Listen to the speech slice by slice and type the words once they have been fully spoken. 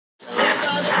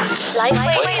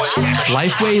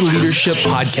Lifeway Leadership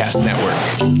Podcast Network.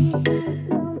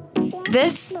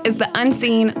 This is the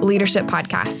Unseen Leadership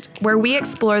Podcast, where we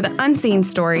explore the unseen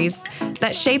stories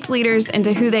that shaped leaders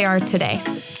into who they are today.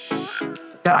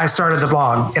 I started the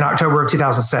blog in October of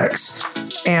 2006.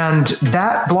 And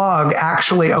that blog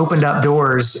actually opened up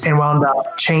doors and wound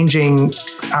up changing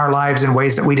our lives in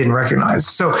ways that we didn't recognize.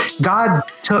 So God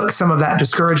took some of that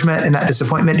discouragement and that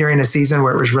disappointment during a season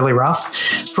where it was really rough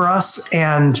for us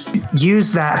and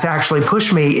used that to actually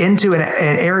push me into an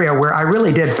area where I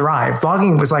really did thrive.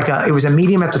 Blogging was it was a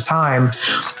medium at the time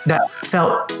that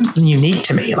felt unique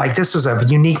to me. Like this was a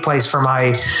unique place for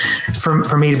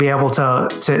me to be able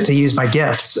to use my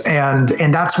gifts. And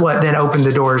that's what then opened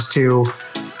the doors to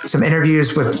some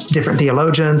interviews with different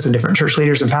theologians and different church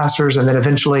leaders and pastors, and then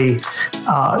eventually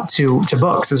to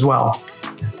books as well.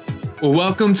 Well,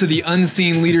 welcome to the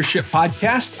Unseen Leadership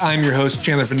Podcast. I'm your host,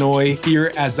 Chandler Vinoy,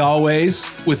 here as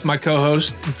always with my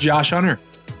co-host, Josh Hunter.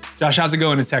 Josh, how's it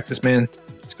going in Texas, man?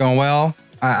 It's going well.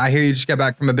 I hear you just got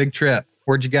back from a big trip.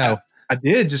 Where'd you go? I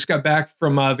did. Just got back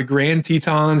from the Grand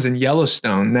Tetons and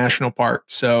Yellowstone National Park.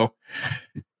 So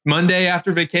Monday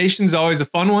after vacation is always a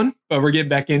fun one, but we're getting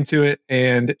back into it.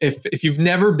 And if you've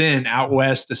never been out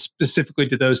west, specifically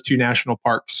to those two national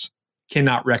parks,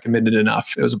 cannot recommend it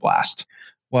enough. It was a blast.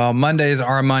 Well, Mondays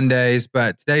are Mondays,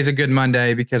 but today's a good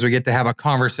Monday because we get to have a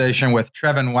conversation with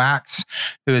Trevin Wax,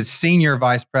 who is Senior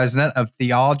Vice President of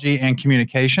Theology and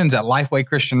Communications at Lifeway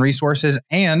Christian Resources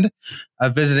and a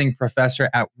visiting professor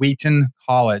at Wheaton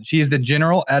College. He's the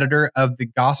general editor of The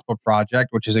Gospel Project,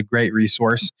 which is a great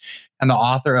resource, and the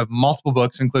author of multiple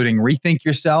books, including Rethink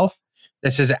Yourself,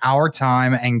 This Is Our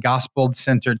Time, and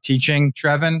Gospel-Centered Teaching.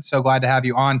 Trevin, so glad to have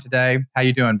you on today. How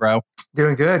you doing, bro?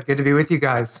 Doing good. Good to be with you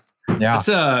guys. Yeah, it's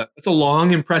a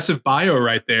long, impressive bio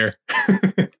right there.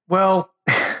 Well,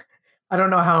 I don't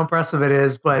know how impressive it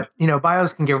is, but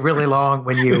bios can get really long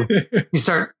when you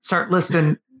start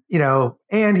listing.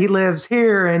 And he lives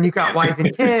here, and you got wife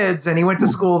and kids, and he went to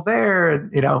school there, and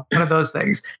one of those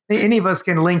things. Any of us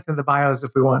can lengthen the bios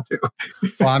if we want to.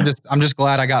 Well, I'm just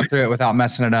glad I got through it without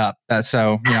messing it up. I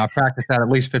practiced that at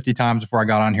least 50 times before I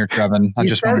got on here, Trevin.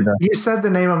 You said the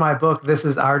name of my book, This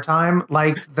Is Our Time,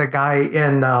 like the guy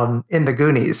in the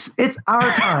Goonies. It's our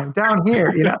time down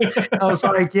here. I was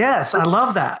like, yes, I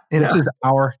love that. This is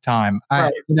our time.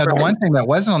 Right, The one thing that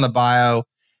wasn't on the bio,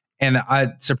 and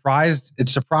it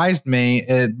surprised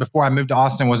me before I moved to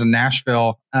Austin, was in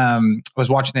Nashville. Was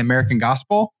watching the American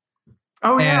Gospel.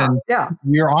 Oh yeah, and yeah.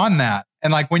 You're on that,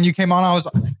 and like when you came on, I was,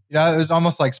 it was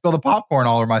almost like spill the popcorn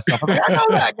all over myself. I'm like, I know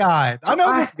that guy.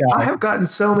 I have gotten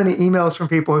so many emails from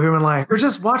people who are like, "We're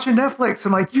just watching Netflix,"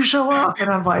 and like, "You show up,"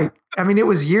 and I'm like, it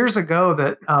was years ago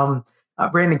that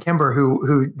Brandon Kimber,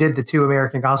 who did the two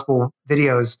American Gospel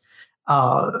videos.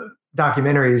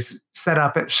 Documentaries set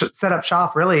up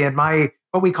shop really in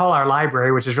what we call our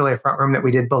library, which is really a front room that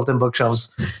we did built-in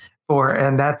bookshelves for.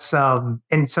 And that's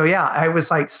and so yeah, I was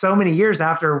like so many years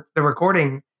after the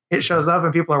recording, it shows up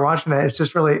and people are watching it. It's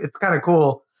just really, it's kind of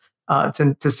cool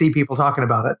to see people talking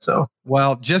about it. So,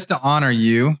 well, just to honor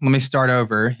you, let me start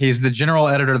over. He's the general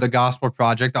editor of The Gospel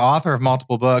Project, the author of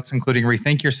multiple books, including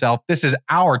Rethink Yourself, This Is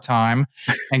Our Time,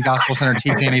 and Gospel-Centered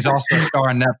Teaching. And he's also a star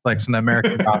on Netflix in the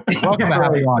American Gospel. Welcome to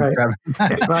have you on, Trevin.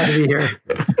 Yeah, glad to be here.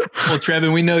 Well,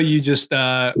 Trevin, we know you just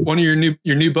one of your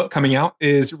new book coming out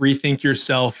is Rethink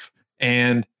Yourself,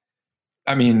 and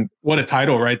what a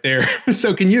title right there.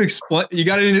 So can you explain? He's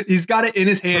got it in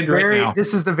his hand right now.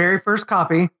 This is the very first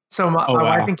copy. So my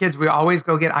wife and kids, we always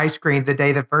go get ice cream the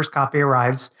day the first copy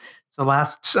arrives. So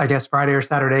last, I guess, Friday or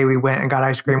Saturday, we went and got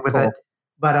ice cream with it.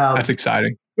 But that's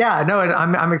exciting. Yeah, no,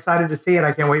 I'm excited to see it.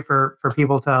 I can't wait for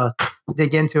people to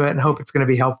dig into it and hope it's going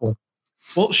to be helpful.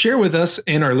 Well, share with us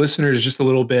and our listeners just a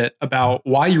little bit about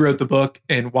why you wrote the book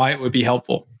and why it would be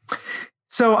helpful.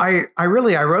 So I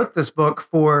wrote this book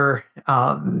for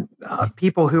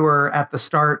people who are at the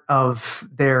start of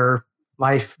their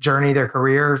life journey, their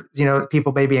career,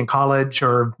 people maybe in college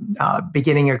or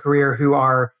beginning a career who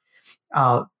are,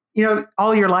 all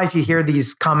your life you hear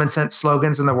these common sense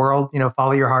slogans in the world,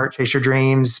 follow your heart, chase your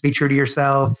dreams, be true to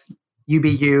yourself, you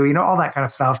be you, all that kind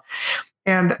of stuff.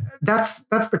 And that's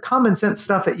the common sense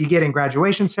stuff that you get in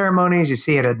graduation ceremonies. You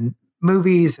see it in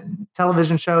movies and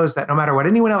television shows that no matter what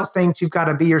anyone else thinks, you've got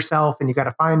to be yourself and you've got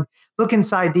to look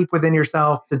inside deep within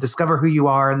yourself to discover who you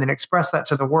are and then express that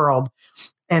to the world.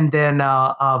 And then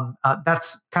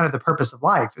that's kind of the purpose of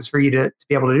life, is for you to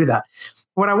be able to do that.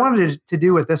 What I wanted to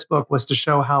do with this book was to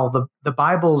show how the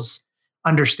Bible's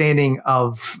understanding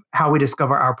of how we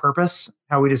discover our purpose,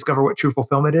 how we discover what true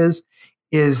fulfillment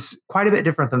is quite a bit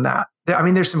different than that.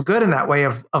 There's some good in that way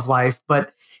of life,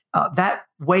 but that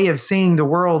way of seeing the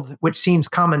world, which seems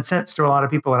common sense to a lot of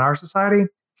people in our society,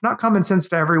 it's not common sense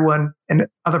to everyone in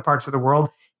other parts of the world.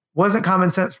 Wasn't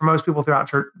common sense for most people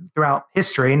throughout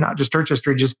history, not just church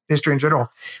history, just history in general,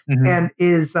 and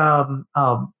is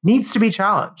needs to be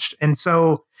challenged. And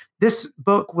so this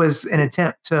book was an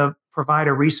attempt to provide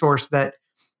a resource that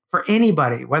for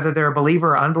anybody, whether they're a believer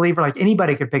or unbeliever, like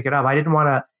anybody could pick it up. I didn't want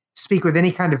to speak with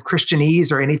any kind of Christianese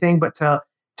or anything, but to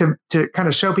kind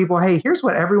of show people, hey, here's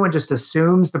what everyone just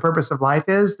assumes the purpose of life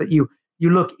is, that you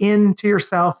look into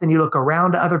yourself, then you look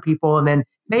around to other people, and then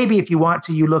maybe if you want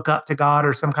to, you look up to God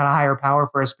or some kind of higher power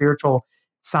for a spiritual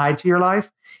side to your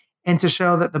life. And to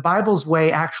show that the Bible's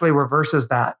way actually reverses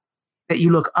that you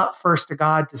look up first to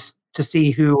God to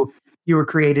see who you were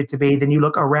created to be. Then you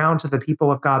look around to the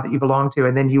people of God that you belong to.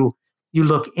 And then you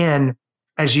look in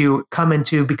as you come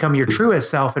into become your truest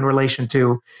self in relation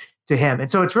to him.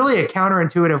 And so it's really a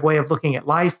counterintuitive way of looking at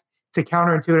life. It's a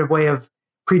counterintuitive way of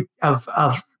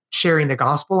sharing the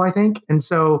gospel, I think. And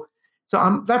so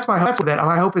that's my hope.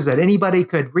 My hope is that anybody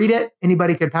could read it,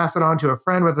 anybody could pass it on to a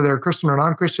friend, whether they're Christian or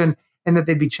non-Christian, and that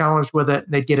they'd be challenged with it.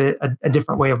 And they'd get a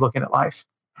different way of looking at life.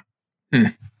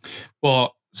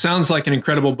 Well, sounds like an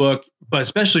incredible book, but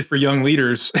especially for young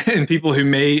leaders and people who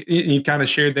you kind of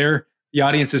shared there, the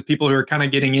audience is people who are kind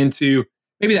of getting into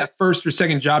maybe that first or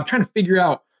second job, trying to figure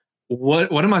out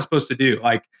what am I supposed to do?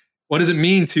 Like, what does it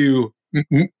mean to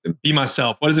be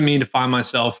myself? What does it mean to find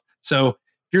myself? So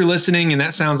if you're listening and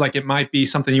that sounds like it might be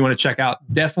something you want to check out,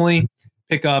 definitely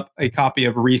pick up a copy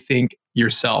of Rethink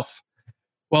Yourself.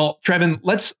 Well, Trevin,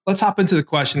 let's hop into the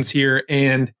questions here.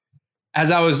 And as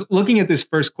I was looking at this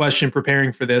first question,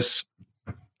 preparing for this,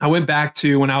 I went back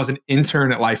to when I was an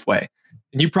intern at Lifeway,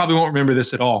 and you probably won't remember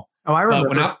this at all. Oh, I remember.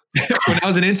 When I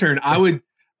was an intern, I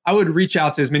would reach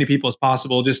out to as many people as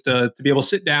possible just to be able to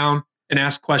sit down and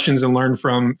ask questions and learn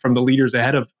from the leaders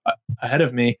ahead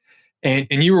of me. And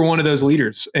you were one of those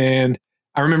leaders. And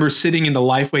I remember sitting in the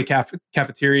Lifeway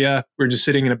cafeteria. We were just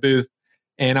sitting in a booth,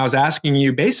 and I was asking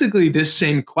you basically this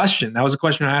same question. That was a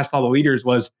question I asked all the leaders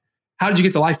was, how did you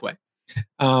get to Lifeway?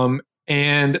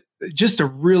 And just a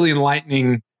really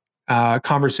enlightening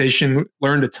conversation.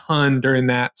 Learned a ton during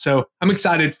that. So I'm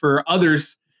excited for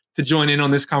others to join in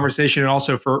on this conversation, and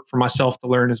also for myself to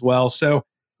learn as well. So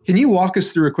can you walk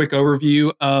us through a quick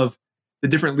overview of the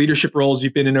different leadership roles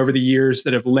you've been in over the years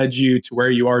that have led you to where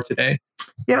you are today?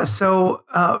 Yeah. So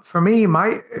for me,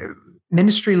 my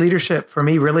ministry leadership for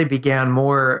me really began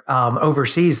more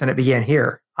overseas than it began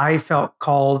here. I felt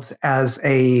called as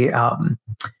to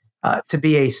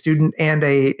be a student and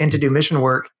to do mission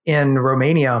work in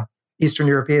Romania, the Eastern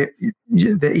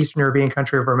European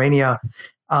country of Romania,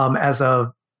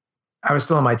 I was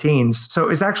still in my teens. So it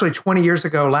was actually 20 years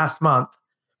ago last month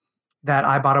that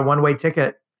I bought a one-way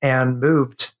ticket and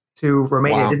moved to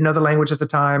Romania. Wow. I didn't know the language at the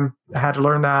time. I had to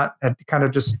learn that, and kind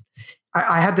of just,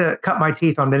 I had to cut my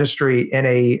teeth on ministry in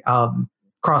a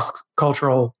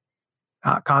cross-cultural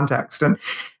context. And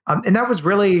that was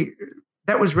really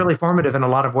formative in a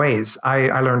lot of ways.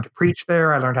 I learned to preach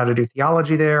there. I learned how to do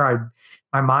theology there.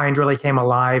 My mind really came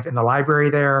alive in the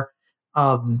library there.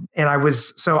 And I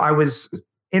was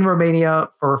in Romania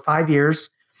for 5 years,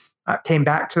 came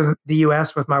back to the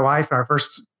US with my wife and our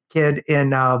first kid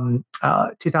in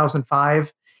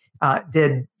 2005,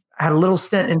 had a little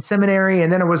stint in seminary,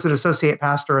 and then I was an associate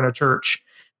pastor in a church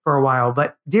for a while.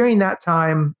 But during that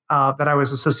time that I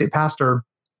was associate pastor,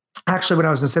 actually when I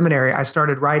was in seminary, I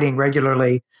started writing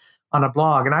regularly on a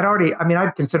blog. And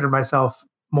I'd considered myself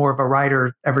more of a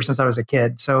writer ever since I was a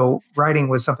kid. So writing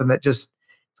was something that just,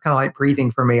 it's kind of like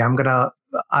breathing for me.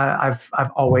 I've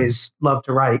always loved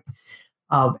to write.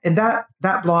 And that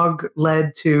blog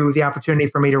led to the opportunity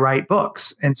for me to write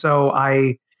books. And so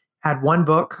I had one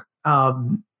book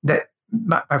that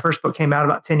my first book came out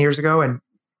about 10 years ago in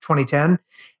 2010.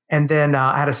 And then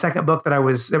I had a second book that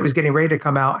was getting ready to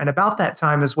come out. And about that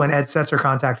time is when Ed Setzer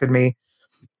contacted me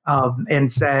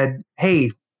and said,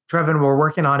 "Hey, Trevin, we're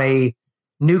working on a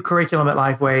new curriculum at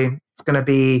Lifeway. It's going to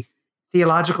be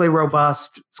theologically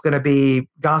robust. It's going to be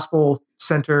gospel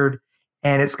centered,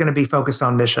 and it's going to be focused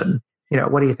on mission.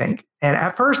 What do you think?" And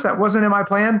at first that wasn't in my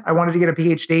plan. I wanted to get a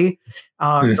PhD,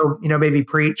 maybe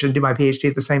preach and do my PhD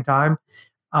at the same time.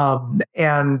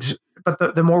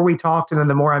 But the more we talked, and then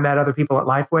the more I met other people at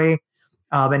Lifeway,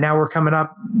 and now we're coming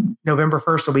up, November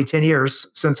 1st will be 10 years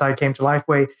since I came to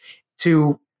Lifeway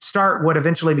to start what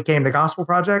eventually became the Gospel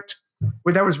Project.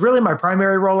 That was really my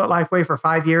primary role at Lifeway for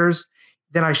 5 years.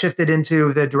 Then I shifted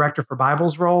into the Director for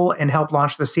Bibles role and helped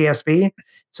launch the CSB.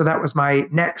 So that was my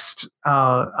next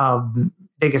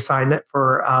big assignment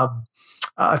for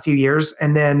a few years.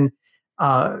 And then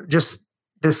just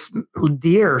this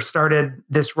year started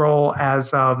this role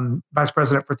as vice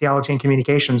president for theology and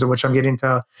communications, in which I'm getting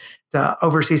to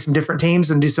oversee some different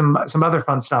teams and do some other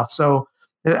fun stuff. So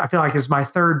I feel like it's my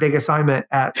third big assignment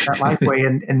at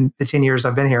Lifeway in the 10 years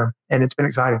I've been here, and it's been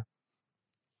exciting.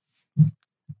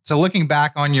 So looking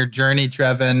back on your journey,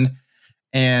 Trevin,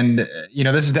 and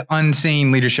this is the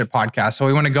Unseen Leadership Podcast. So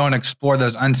we want to go and explore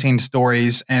those unseen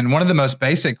stories. And one of the most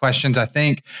basic questions, I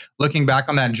think, looking back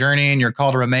on that journey and your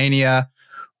call to Romania,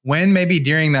 when maybe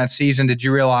during that season did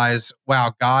you realize,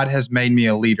 wow, God has made me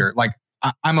a leader? Like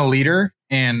I'm a leader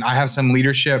and I have some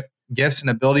leadership gifts and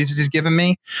abilities that He's given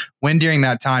me. When during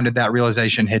that time did that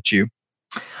realization hit you?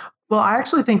 Well, I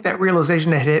actually think that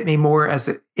realization had hit me more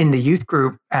in the youth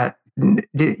group than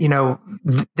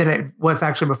it was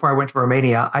actually before I went to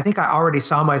Romania. I think I already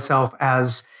saw myself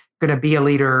as going to be a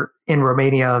leader in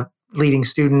Romania, leading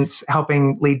students,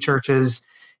 helping lead churches,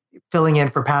 filling in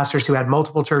for pastors who had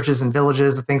multiple churches and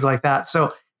villages and things like that.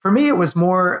 So for me, it was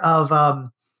more of,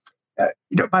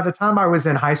 by the time I was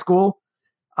in high school,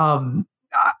 my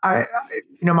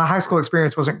high school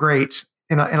experience wasn't great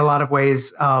in a lot of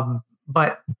ways,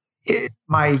 but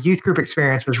my youth group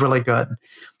experience was really good.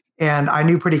 And I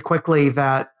knew pretty quickly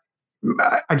that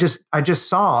I just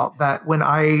saw that when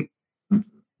I,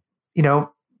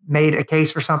 made a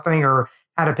case for something or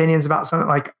had opinions about something,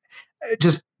 like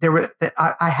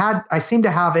I seemed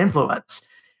to have influence,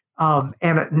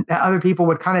 and other people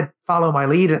would kind of follow my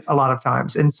lead a lot of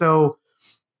times. And so,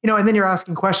 and then you're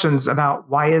asking questions about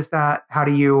why is that? How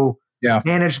do you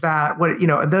manage that?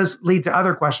 And those lead to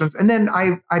other questions. And then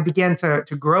I began to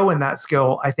grow in that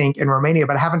skill, I think, in Romania,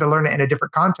 but having to learn it in a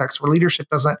different context where leadership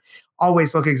doesn't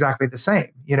always look exactly the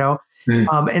same,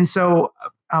 And so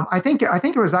I think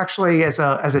it was actually as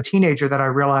a teenager that I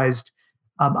realized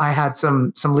I had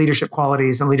some leadership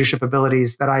qualities and leadership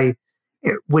abilities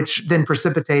which then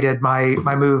precipitated my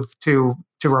move to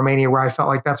Romania, where I felt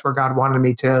like that's where God wanted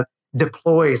me to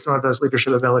deploy some of those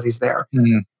leadership abilities there.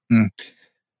 Mm-hmm.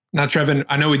 Now, Trevin,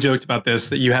 I know we joked about this,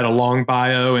 that you had a long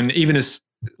bio, and even as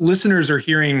listeners are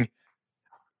hearing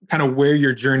kind of where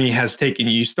your journey has taken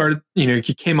you, started, you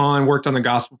came on, worked on the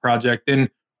Gospel Project, then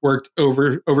worked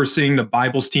overseeing the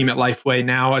Bibles team at Lifeway,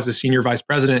 now as a senior vice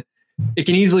president. It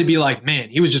can easily be like, man,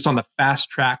 he was just on the fast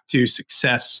track to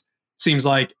success. Seems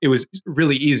like it was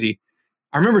really easy.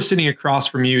 I remember sitting across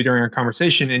from you during our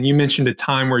conversation, and you mentioned a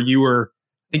time where I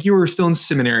think you were still in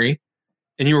seminary,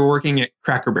 and you were working at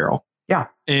Cracker Barrel. Yeah.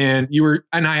 And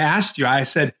I asked you, I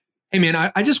said, hey man,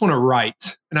 I just want to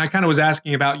write. And I kind of was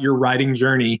asking about your writing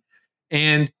journey.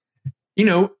 And,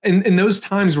 in those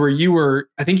times where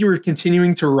I think you were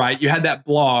continuing to write, you had that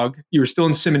blog, you were still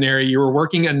in seminary, you were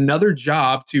working another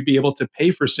job to be able to pay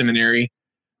for seminary.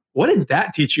 What did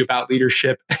that teach you about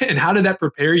leadership? And how did that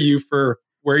prepare you for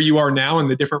where you are now and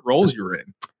the different roles you were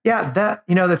in? Yeah, that,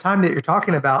 the time that you're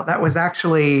talking about, that was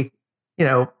actually,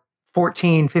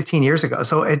 14, 15 years ago.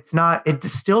 So it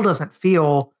still doesn't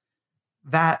feel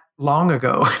that long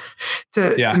ago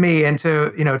to me and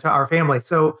to our family.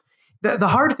 So the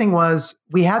hard thing was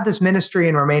we had this ministry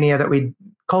in Romania that we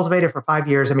cultivated for 5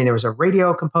 years. I mean, there was a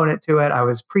radio component to it. I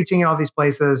was preaching in all these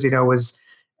places, was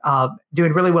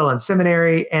doing really well in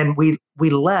seminary. And we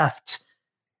left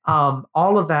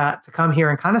all of that to come here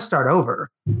and kind of start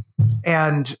over.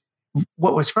 And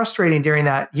what was frustrating during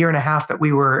that year and a half that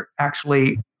we were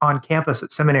actually on campus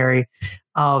at seminary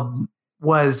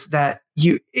was that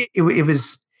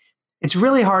it's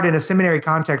really hard in a seminary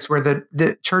context where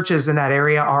the churches in that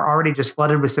area are already just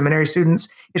flooded with seminary students.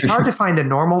 It's hard to find a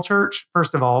normal church,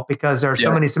 first of all, because there are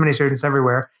so many seminary students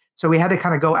everywhere. So we had to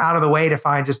kind of go out of the way to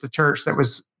find just a church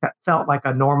that felt like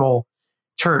a normal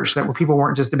church, where people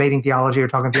weren't just debating theology or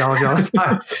talking theology all the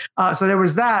time. So there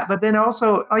was that, but then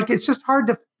also it's just hard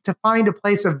to find a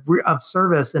place of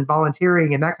service and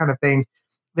volunteering and that kind of thing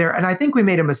there. And I think we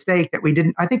made a mistake that we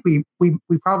didn't. I think we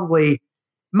probably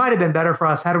might have been better for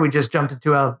us had we just jumped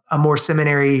into a more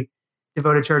seminary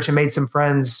devoted church and made some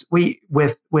friends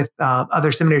with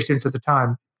other seminary students at the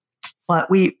time. But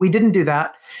we didn't do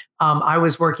that. I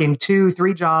was working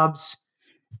 2-3 jobs,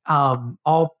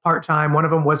 all part-time. One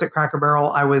of them was at Cracker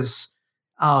Barrel. I was,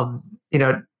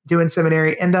 doing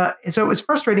seminary. And so it was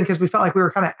frustrating because we felt like we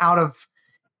were kind of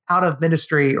out of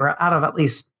ministry, or out of at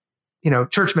least,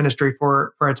 church ministry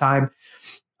for a time.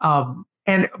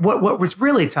 And what was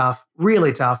really tough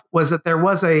was that there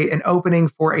was an opening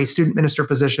for a student minister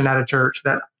position at a church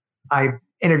that I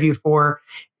interviewed for,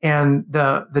 and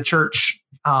the church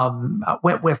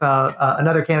went with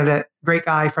another candidate, great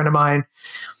guy, friend of mine.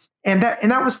 And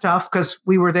that was tough because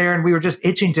we were there and we were just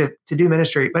itching to do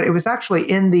ministry. But it was actually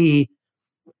in the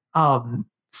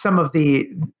some of the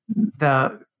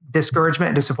discouragement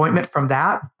and disappointment from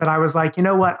that I was like, you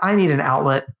know what? I need an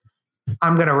outlet.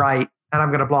 I'm going to write and I'm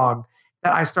going to blog.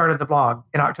 That I started the blog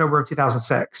in October of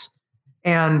 2006.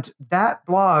 And that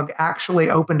blog actually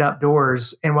opened up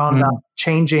doors and wound up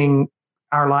changing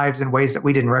our lives in ways that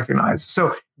we didn't recognize.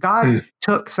 So God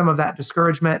took some of that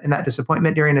discouragement and that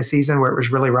disappointment during a season where it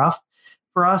was really rough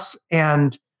for us,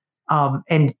 and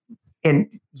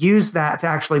used that to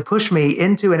actually push me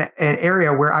into an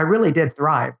area where I really did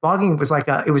thrive. Blogging was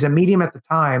it was a medium at the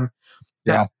time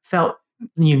that felt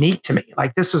unique to me.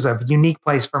 Like this was a unique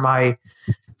place for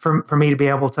me to be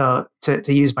able to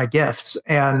use my gifts.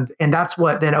 And that's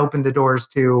what then opened the doors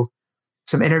to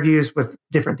some interviews with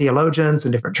different theologians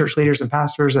and different church leaders and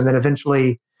pastors, and then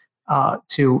eventually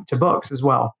to books as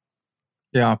well.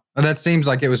 Yeah, that seems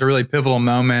like it was a really pivotal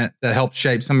moment that helped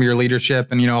shape some of your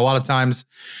leadership. And, a lot of times,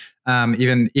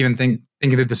 even thinking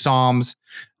through the Psalms,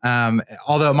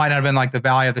 although it might not have been like the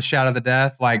valley of the shadow of the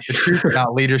death, like the truth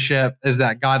about leadership is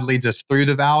that God leads us through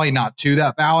the valley, not to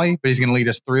that valley, but he's going to lead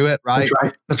us through it. Right.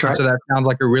 That's right. So that sounds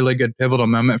like a really good pivotal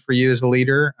moment for you as a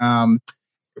leader.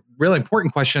 Really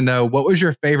important question though. What was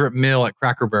your favorite meal at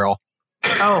Cracker Barrel?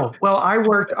 Oh, well, I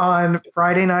worked on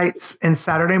Friday nights and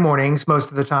Saturday mornings most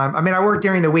of the time. I mean, I worked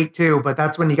during the week too, but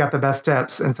that's when you got the best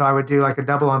tips. And so I would do like a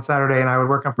double on Saturday and I would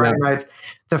work on Friday nights.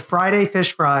 The Friday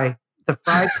fish fry, the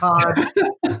fried cod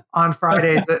on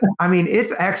Fridays. I mean,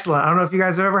 it's excellent. I don't know if you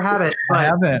guys have ever had it. But I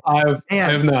haven't. I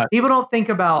have not. People don't think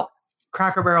about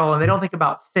Cracker Barrel and they don't think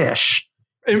about fish.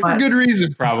 And for good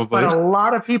reason, probably. But a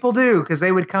lot of people do, because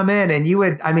they would come in and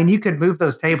you could move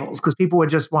those tables because people would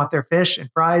just want their fish and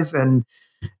fries and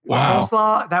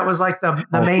coleslaw. That was like the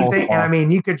main thing. And I mean,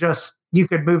 you could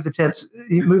move the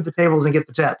tables and get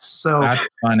the tips. So that's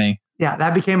funny. Yeah,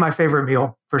 that became my favorite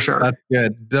meal for sure. That's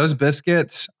good. Those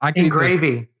biscuits, I can eat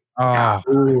gravy. Oh,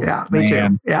 yeah, me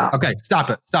too. Yeah. Okay, stop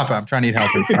it. I'm trying to eat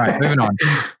healthy. All right,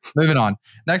 moving on.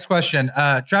 Next question.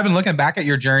 Trevin, looking back at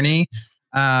your journey,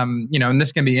 and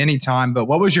this can be any time, but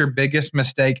what was your biggest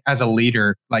mistake as a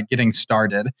leader, like getting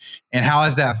started? And how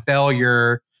has that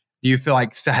failure, do you feel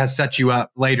like has set you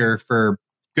up later for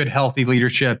good, healthy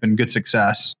leadership and good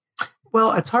success?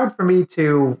 Well, it's hard for me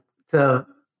to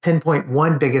pinpoint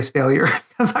one biggest failure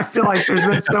because I feel like there's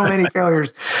been so many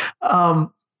failures.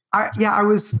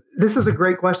 This is a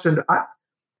great question.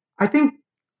 I think,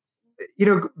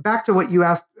 back to what you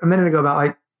asked a minute ago about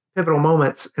like pivotal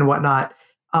moments and whatnot.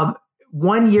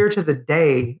 1 year to the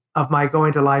day of my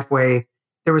going to Lifeway,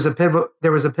 there was a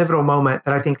pivotal moment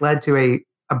that I think led to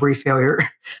a brief failure.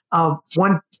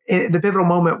 The pivotal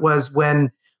moment was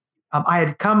when I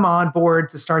had come on board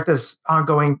to start this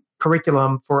ongoing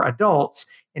curriculum for adults.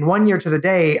 And 1 year to the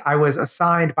day, I was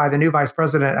assigned by the new vice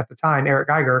president at the time, Eric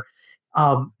Geiger,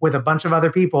 with a bunch of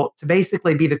other people to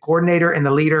basically be the coordinator and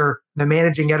the leader, the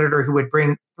managing editor who would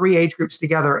bring 3 age groups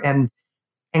together and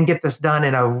get this done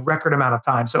in a record amount of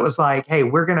time. So it was like, hey,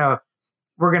 we're gonna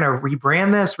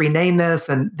rebrand this, rename this,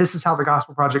 and this is how the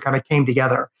Gospel Project kind of came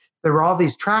together. There were all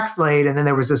these tracks laid, and then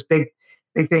there was this big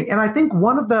thing. And I think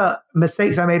one of the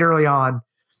mistakes I made early on,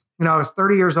 I was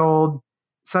 30 years old,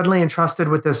 suddenly entrusted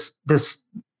with this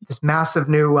massive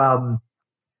new,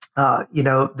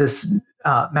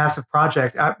 massive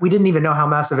project. We didn't even know how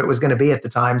massive it was going to be at the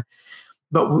time,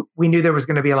 but we knew there was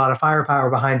going to be a lot of firepower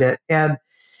behind it. And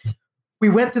we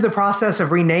went through the process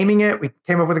of renaming it. We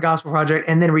came up with a Gospel Project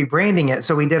and then rebranding it.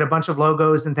 So we did a bunch of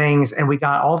logos and things, and we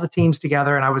got all the teams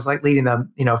together. And I was like leading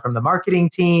them, from the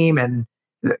marketing team and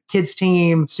the kids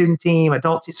team, student team,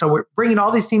 adult team. So we're bringing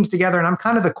all these teams together, and I'm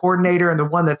kind of the coordinator and the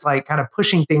one that's like kind of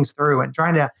pushing things through and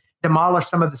trying to demolish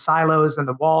some of the silos and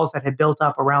the walls that had built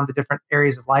up around the different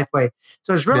areas of Lifeway.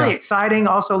 So it's really exciting,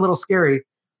 also a little scary.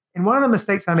 And one of the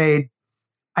mistakes I made,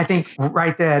 I think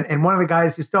right then, and one of the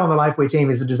guys who's still on the Lifeway team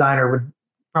is a designer, would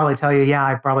probably tell you, yeah,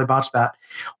 I probably botched that.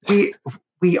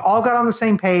 We all got on the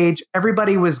same page.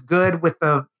 Everybody was good with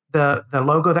the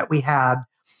logo that we had.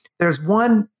 There's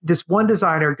this one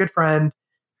designer, good friend,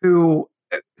 who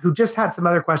just had some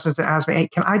other questions to ask me. Hey,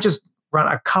 can I just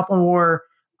run a couple more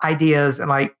ideas and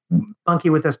like monkey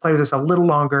with this, play with this a little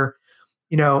longer?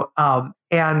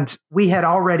 And we had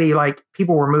already, like,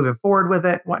 people were moving forward with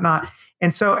it, whatnot.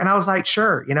 And I was like,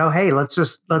 sure, hey,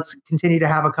 let's continue to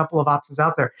have a couple of options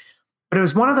out there. But it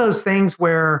was one of those things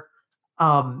where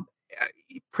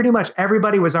pretty much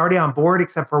everybody was already on board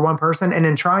except for one person. And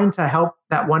in trying to help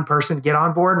that one person get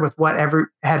on board with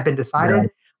whatever had been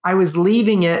decided, I was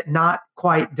leaving it not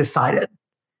quite decided.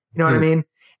 You know what I mean?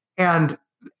 And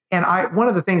one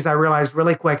of the things I realized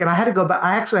really quick, and I had to go back,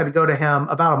 I actually had to go to him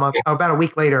about a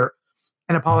week later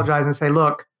and apologize and say,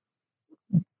 look,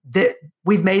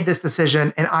 we've made this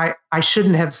decision, and I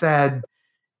shouldn't have said,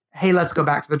 hey, let's go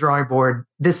back to the drawing board.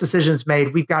 This decision's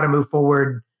made. We've got to move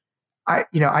forward. I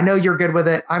know you're good with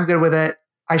it. I'm good with it.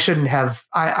 I shouldn't have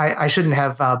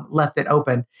left it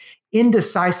open.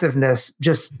 Indecisiveness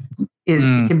just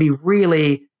can be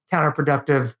really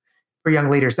counterproductive for young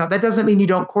leaders. Now, that doesn't mean you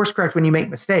don't course correct when you make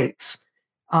mistakes.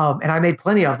 And I made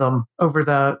plenty of them over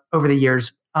the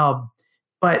years.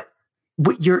 But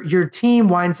your team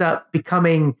winds up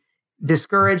becoming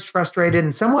discouraged, frustrated,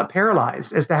 and somewhat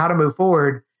paralyzed as to how to move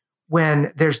forward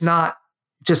when there's not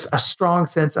just a strong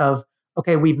sense of,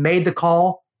 okay, we've made the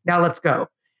call, now let's go.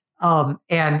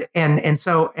 And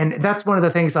that's one of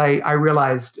the things I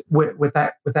realized with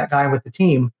that guy with the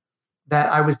team,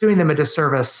 that I was doing them a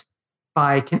disservice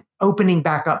by opening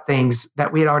back up things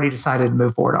that we had already decided to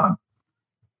move forward on.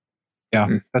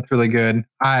 Yeah, that's really good.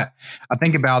 I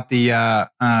think about the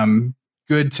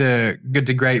good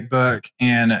to great book,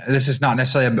 and this is not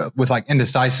necessarily with like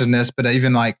indecisiveness, but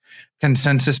even like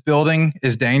consensus building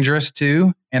is dangerous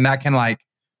too, and that can like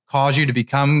cause you to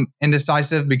become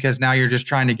indecisive because now you're just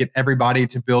trying to get everybody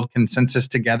to build consensus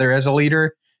together as a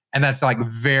leader, and that's like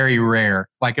very rare.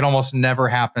 Like it almost never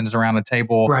happens around a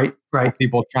table. Right.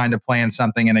 People trying to plan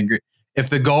something and agree. If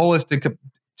the goal is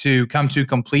to come to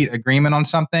complete agreement on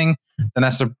something, then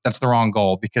that's the wrong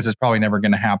goal because it's probably never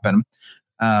going to happen.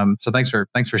 So thanks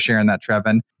for sharing that,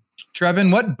 Trevin.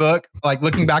 Trevin, what book, like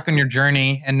looking back on your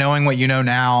journey and knowing what you know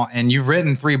now, and you've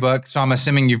written 3 books, so I'm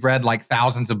assuming you've read like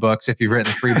thousands of books if you've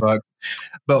written 3 books.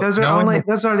 But those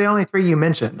are the only 3 you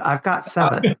mentioned. I've got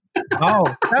 7. 7 books. No,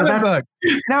 but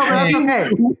that's okay.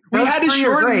 We had to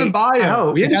shorten the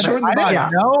bio. We had to shorten the bio.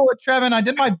 No, Trevin, I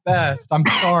did my best. I'm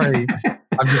sorry.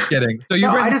 I'm just kidding. So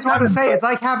I just want to say it's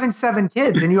like having 7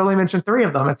 kids and you only mentioned 3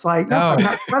 of them. It's like, no, I've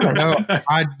got 7. No,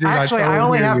 I do. Actually, I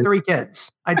only have 3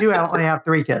 kids. I only have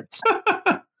 3 kids.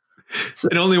 So,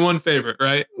 and only one favorite,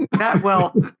 right?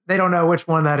 They don't know which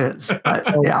one that is. But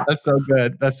yeah. That's so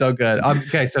good.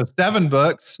 Okay, so 7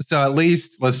 books. So at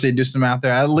least, let's see, do some math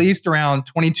there. At least around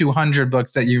 2,200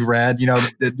 books that you've read,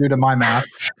 due to my math.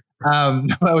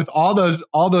 But with all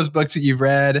those books that you've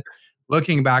read,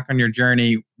 looking back on your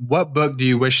journey, what book do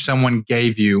you wish someone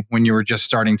gave you when you were just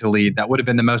starting to lead that would have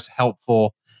been the most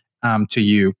helpful to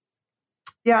you?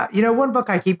 Yeah, one book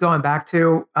I keep going back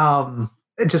to,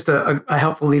 just a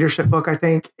helpful leadership book, I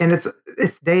think. And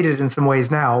it's dated in some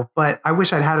ways now, but I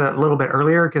wish I'd had it a little bit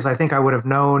earlier because I think I would have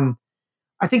known,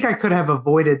 I think I could have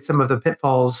avoided some of the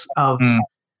pitfalls of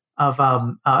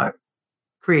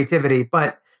creativity.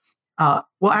 But,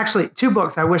 actually 2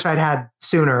 books I wish I'd had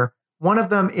sooner. One of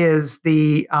them is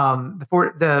the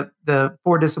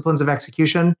 4 Disciplines of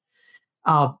Execution.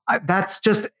 That's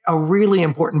just a really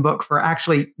important book for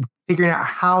actually figuring out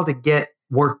how to get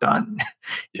work done,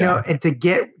 and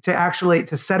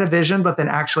to set a vision, but then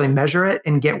actually measure it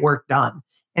and get work done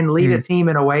and lead a team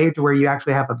in a way to where you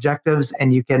actually have objectives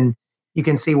and you can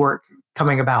see work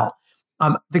coming about.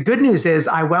 The good news is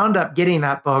I wound up getting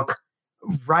that book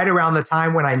right around the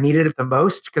time when I needed it the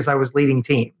most because I was leading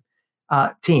teams.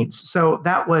 So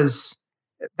that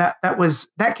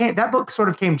book sort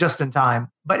of came just in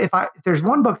time. But if there's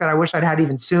one book that I wish I'd had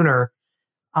even sooner,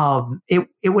 it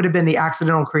would have been The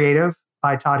Accidental Creative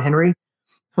by Todd Henry,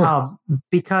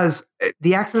 because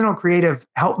The Accidental Creative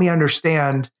helped me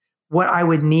understand what I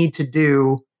would need to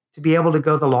do to be able to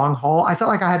go the long haul. I felt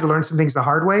like I had to learn some things the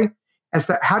hard way as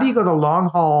to how do you go the long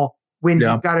haul when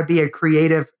you've got to be a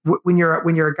creative, when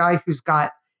you're a guy who's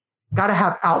got to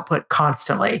have output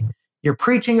constantly. You're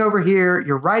preaching over here,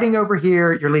 you're writing over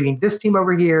here, you're leading this team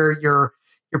over here, you're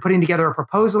putting together a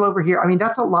proposal over here. I mean,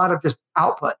 that's a lot of just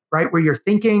output, right? Where you're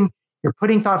thinking, you're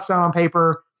putting thoughts down on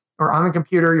paper or on the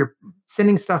computer, you're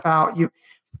sending stuff out.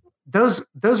 Those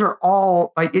are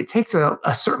all like, it takes a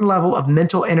certain level of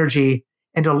mental energy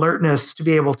and alertness to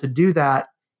be able to do that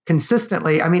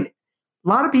consistently. I mean, a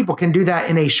lot of people can do that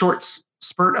in a short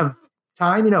spurt of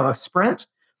time, a sprint.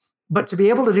 But to be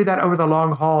able to do that over the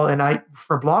long haul, and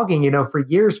for blogging, for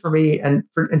years for me, and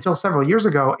until several years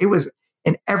ago, it was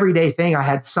an everyday thing. I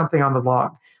had something on the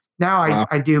blog. Now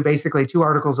I do basically 2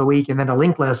 articles a week and then a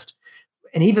link list.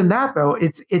 And even that, though,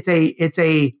 it's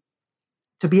to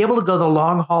be able to go the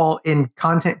long haul in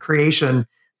content creation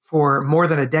for more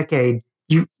than a decade.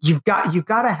 You've got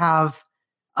to have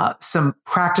some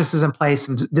practices in place,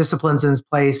 some disciplines in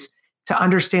place to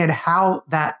understand how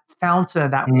that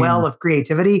fountain, that well of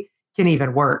creativity can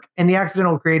even work. And The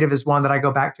Accidental Creative is one that I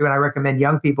go back to, and I recommend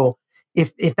young people,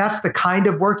 if that's the kind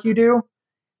of work you do,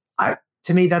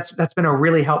 to me, that's been a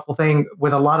really helpful thing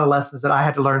with a lot of lessons that I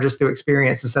had to learn just through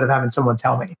experience instead of having someone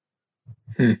tell me.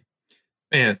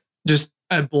 Man, just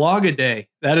A blog a day.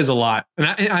 That is a lot. And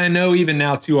I know even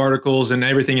now 2 articles and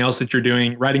everything else that you're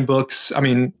doing, writing books, I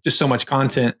mean, just so much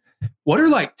content. What are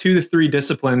like 2 to 3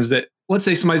 disciplines that, let's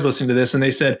say somebody's listening to this and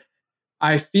they said,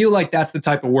 I feel like that's the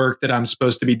type of work that I'm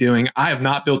supposed to be doing. I have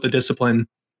not built the discipline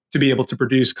to be able to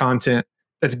produce content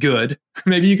that's good.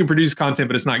 Maybe you can produce content,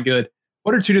 but it's not good.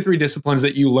 What are 2 to 3 disciplines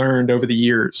that you learned over the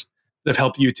years that have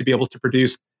helped you to be able to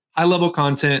produce high level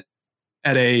content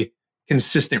at a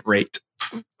consistent rate?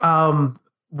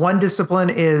 One discipline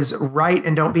is write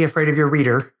and don't be afraid of your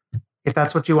reader. If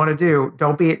that's what you want to do,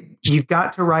 you've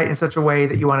got to write in such a way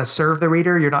that you want to serve the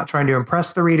reader. You're not trying to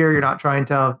impress the reader. You're not trying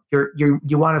to,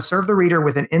 you want to serve the reader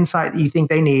with an insight that you think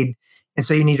they need. And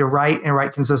so you need to write and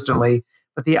write consistently.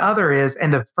 But the other is,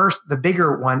 and the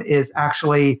bigger one is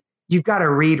actually, you've got to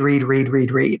read.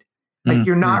 Like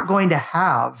you're not going to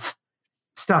have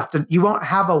you won't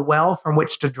have a well from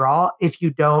which to draw if you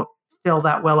don't fill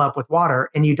that well up with water,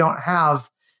 and you don't have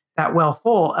that well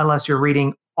full unless you're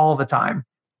reading all the time.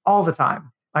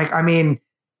 Like, I mean,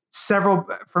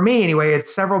 for me anyway,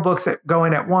 it's several books that go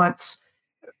in at once,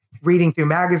 reading through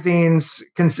magazines,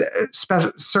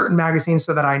 certain magazines,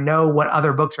 so that I know what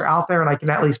other books are out there and I can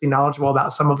at least be knowledgeable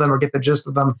about some of them or get the gist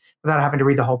of them without having to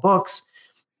read the whole books.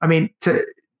 I mean,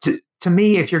 to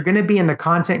me, if you're going to be in the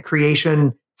content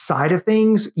creation side of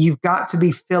things, you've got to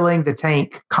be filling the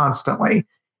tank constantly.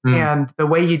 And the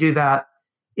way you do that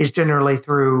is generally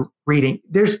through reading.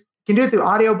 You can do it through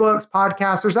audiobooks,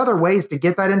 podcasts. There's other ways to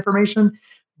get that information,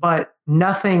 but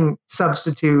nothing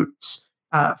substitutes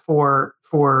for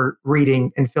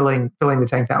reading and filling the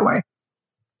tank that way.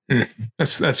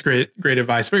 That's great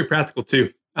advice. Very practical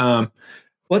too.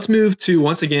 Let's move to,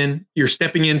 once again, you're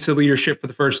stepping into leadership for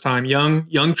the first time. Young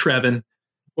Trevin.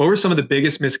 What were some of the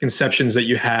biggest misconceptions that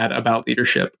you had about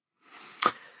leadership?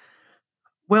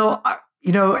 Well,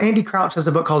 Andy Crouch has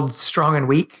a book called Strong and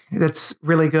Weak that's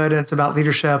really good, and it's about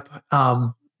leadership.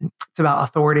 It's about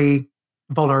authority,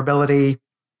 vulnerability,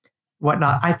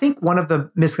 whatnot. I think one of the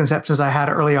misconceptions I had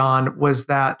early on was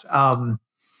that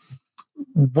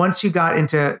once you got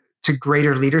into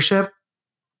greater leadership,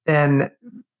 then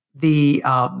the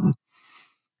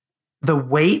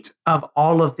weight of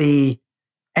all of the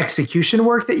execution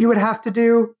work that you would have to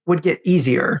do would get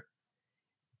easier.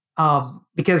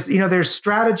 Because, there's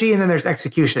strategy and then there's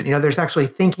execution. There's actually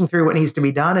thinking through what needs to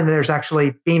be done, and then there's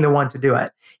actually being the one to do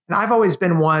it. And I've always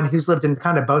been one who's lived in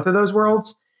kind of both of those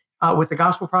worlds, with the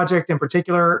Gospel Project in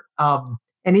particular, and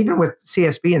even with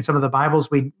CSB and some of the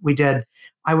Bibles we did.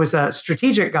 I was a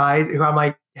strategic guy who I'm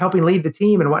like helping lead the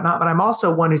team and whatnot, but I'm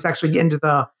also one who's actually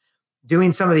into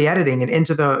doing some of the editing and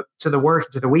into the work,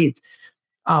 into the weeds.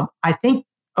 I think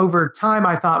over time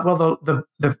I thought, well,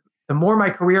 the more my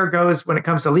career goes when it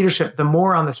comes to leadership, the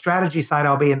more on the strategy side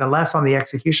I'll be and the less on the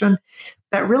execution.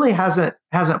 That really hasn't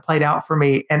played out for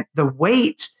me. And the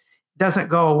weight doesn't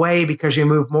go away because you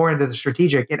move more into the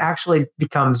strategic. It actually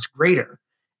becomes greater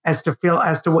as to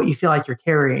what you feel like you're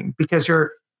carrying, because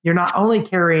you're not only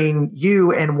carrying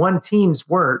you and one team's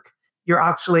work, you're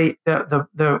actually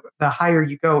the higher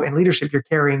you go in leadership, you're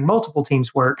carrying multiple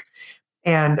teams' work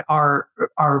and are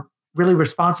really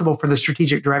responsible for the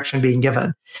strategic direction being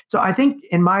given. So I think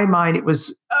in my mind, it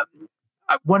was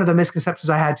one of the misconceptions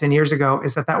I had 10 years ago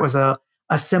is that was a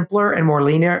simpler and more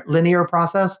linear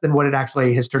process than what it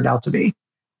actually has turned out to be.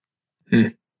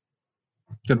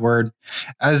 Good word.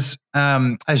 As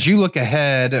you look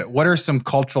ahead, what are some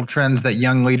cultural trends that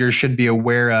young leaders should be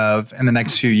aware of in the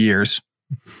next few years?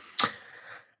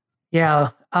 Yeah,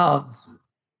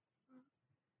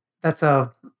 that's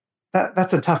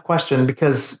a tough question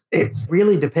because it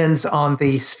really depends on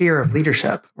the sphere of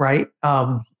leadership, right?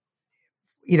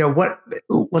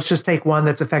 Let's just take one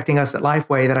that's affecting us at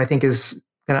Lifeway that I think is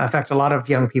going to affect a lot of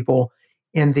young people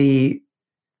in the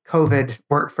COVID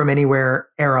work from anywhere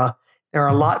era. There are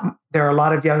a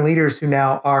lot of young leaders who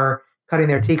now are cutting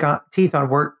their teeth on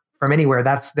work from anywhere.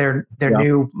 That's their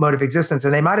new mode of existence,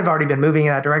 and they might have already been moving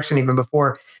in that direction even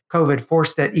before COVID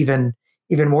forced it even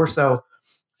more so.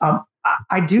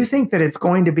 I do think that it's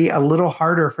going to be a little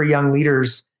harder for young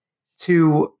leaders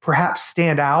to perhaps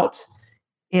stand out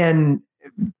in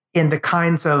the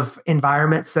kinds of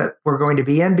environments that we're going to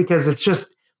be in, because it's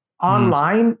just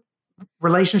online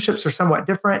relationships are somewhat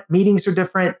different. Meetings are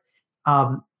different.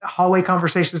 Hallway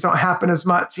conversations don't happen as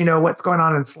much. What's going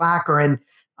on in Slack or in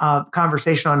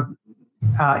conversation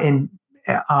in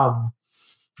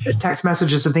text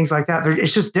messages and things like that.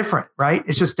 It's just different, right?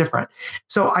 It's just different.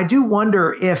 So I do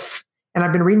wonder if, and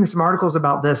I've been reading some articles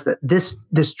about that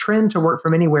this trend to work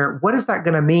from anywhere, what is that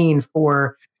going to mean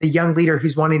for the young leader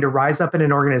who's wanting to rise up in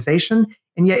an organization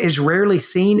and yet is rarely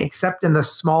seen except in the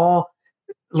small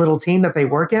little team that they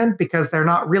work in, because they're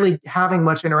not really having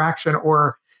much interaction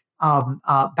or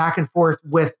back and forth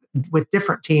with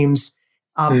different teams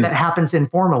that happens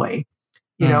informally,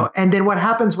 you know. And then what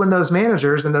happens when those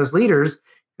managers and those leaders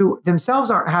who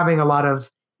themselves aren't having a lot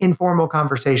of informal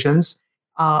conversations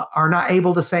are not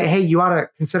able to say, hey, you ought to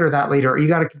consider that leader, or you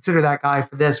got to consider that guy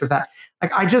for this or that.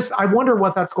 Like, I wonder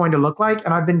what that's going to look like.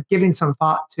 And I've been giving some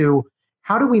thought to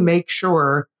how do we make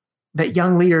sure that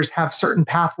young leaders have certain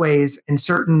pathways and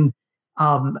certain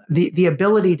the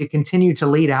ability to continue to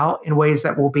lead out in ways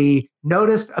that will be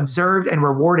noticed, observed, and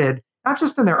rewarded, not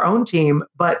just in their own team,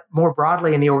 but more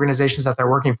broadly in the organizations that they're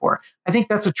working for. I think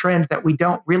that's a trend that we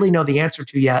don't really know the answer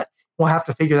to yet. We'll have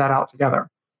to figure that out together.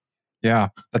 Yeah,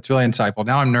 that's really insightful.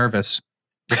 Now I'm nervous.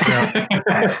 It's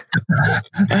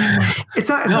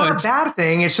not a bad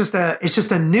thing. It's just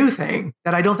a new thing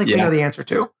that I don't think we know the answer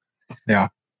to. Yeah.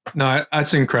 No,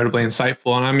 that's incredibly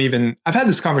insightful. And I've had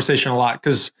this conversation a lot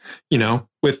because, you know,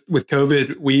 with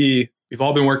COVID, we've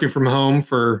all been working from home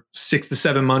for 6 to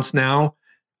 7 months now.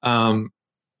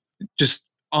 Just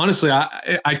honestly,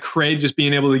 I crave just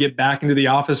being able to get back into the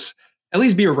office, at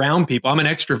least be around people. I'm an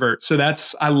extrovert, so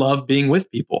I love being with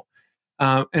people.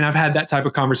 And I've had that type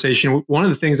of conversation. One of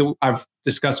the things that I've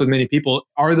discussed with many people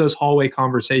are those hallway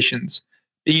conversations,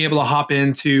 being able to hop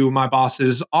into my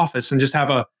boss's office and just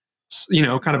have a, you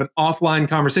know, kind of an offline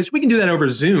conversation. We can do that over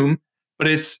Zoom, but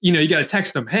it's, you know, you got to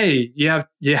text them, hey, you have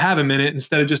a minute,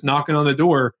 instead of just knocking on the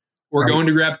door or going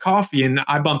to grab coffee and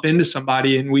I bump into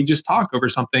somebody and we just talk over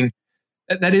something.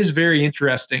 That is very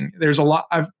interesting. There's a lot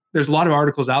of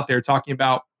articles out there talking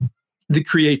about the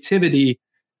creativity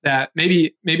that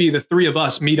maybe the three of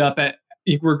us meet up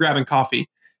we're grabbing coffee,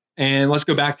 and let's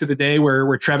go back to the day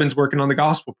where Trevin's working on the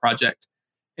gospel project,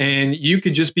 and you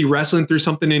could just be wrestling through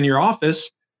something in your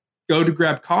office, go to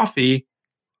grab coffee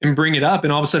and bring it up,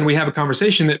 and all of a sudden we have a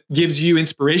conversation that gives you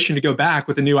inspiration to go back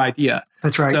with a new idea.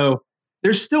 That's right. So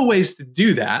there's still ways to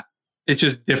do that. It's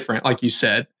just different, like you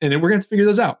said, and we're going to have to figure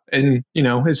those out. And you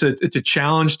know, it's a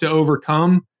challenge to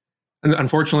overcome. And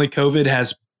unfortunately, COVID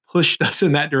has pushed us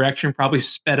in that direction, probably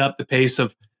sped up the pace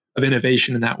of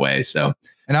innovation in that way. So,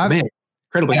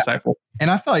 incredibly insightful. And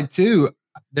I feel like too,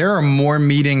 there are more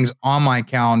meetings on my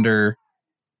calendar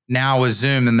now with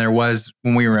Zoom than there was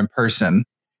when we were in person.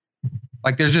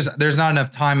 Like there's not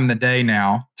enough time in the day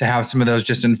now to have some of those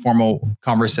just informal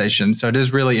conversations. So it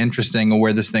is really interesting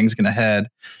where this thing's going to head.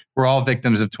 We're all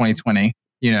victims of 2020,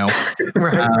 you know.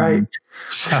 Right.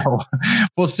 So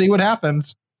we'll see what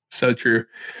happens. So true.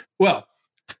 Well,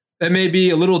 that may be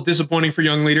a little disappointing for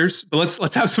young leaders, but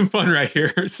let's have some fun right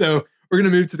here. So we're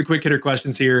going to move to the quick hitter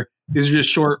questions here. These are just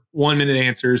short 1-minute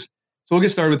answers. So we'll get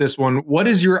started with this one. What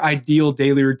is your ideal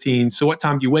daily routine? So what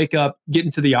time do you wake up, get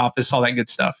into the office, all that good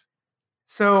stuff?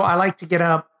 So I like to get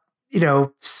up,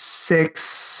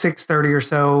 6:30 or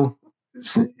so,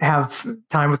 have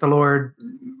time with the Lord,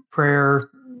 prayer,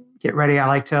 get ready.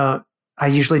 I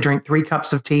usually drink 3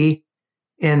 cups of tea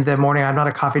in the morning. I'm not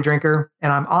a coffee drinker,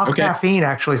 and I'm off caffeine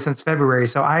actually since February.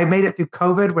 So I made it through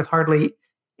COVID with hardly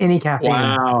any caffeine.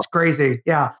 Wow. It's crazy.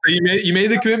 Yeah. So you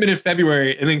made the commitment in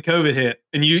February, and then COVID hit,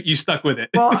 and you stuck with it.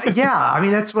 Well, yeah. I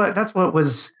mean, that's what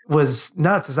was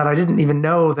nuts, is that I didn't even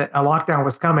know that a lockdown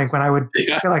was coming when I would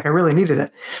feel like I really needed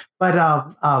it. But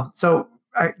so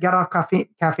I got off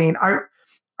caffeine.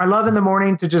 I love in the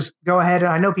morning to just go ahead.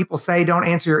 And I know people say don't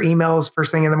answer your emails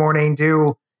first thing in the morning.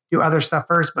 Do other stuff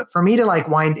first. But for me to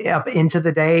wind up into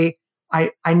the day,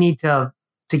 I need to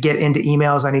get into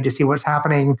emails. I need to see what's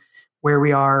happening, where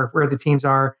we are, where the teams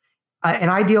are. An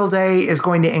ideal day is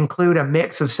going to include a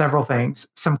mix of several things: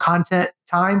 some content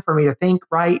time for me to think,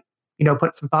 write,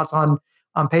 put some thoughts on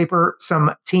paper,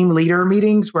 some team leader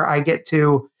meetings where I get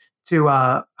to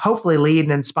hopefully lead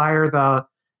and inspire the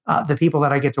people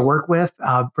that I get to work with,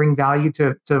 bring value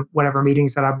to whatever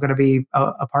meetings that I'm going to be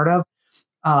a part of.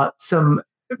 Some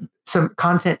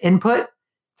content input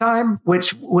time,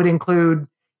 which would include,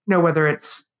 whether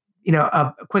it's,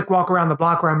 a quick walk around the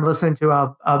block where I'm listening to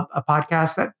a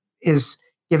podcast that is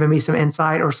giving me some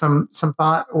insight or some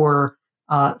thought, or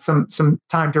some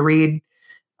time to read.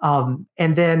 And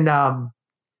then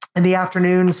in the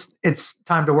afternoons, it's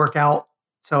time to work out.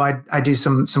 So I do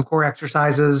some core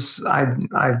exercises.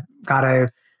 I've got a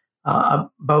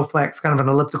Bowflex, kind of an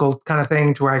elliptical kind of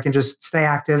thing, to where I can just stay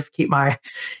active, keep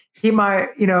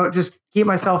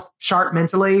myself sharp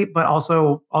mentally, but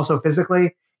also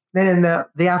physically. Then in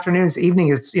the afternoons, evening,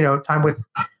 it's, time with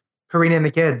Karina and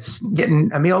the kids, getting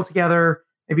a meal together,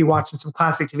 maybe watching some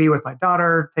classic TV with my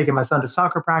daughter, taking my son to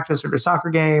soccer practice or to soccer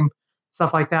game,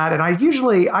 stuff like that. And I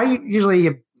usually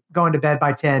going to bed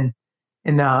by 10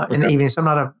 in the evening. So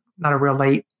I'm not a real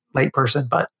late late person,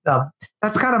 but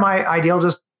that's kind of my ideal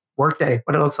just work day,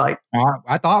 what it looks like.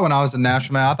 I thought when I was in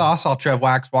Nashville, man, I saw Trev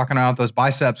Wax walking around with those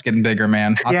biceps getting bigger,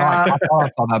 man. I thought I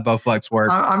saw that Bowflex work.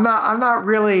 I'm not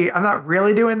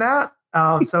really doing that.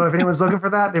 So if anyone's looking for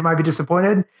that, they might be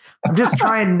disappointed. I'm just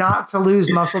trying not to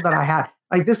lose muscle that I had.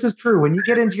 Like, this is true. When you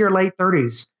get into your late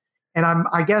 30s, and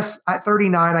I guess at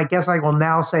 39, I guess I will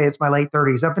now say it's my late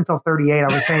 30s. Up until 38, I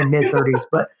was saying mid 30s,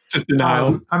 but just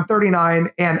denial. I'm 39,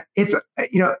 and it's,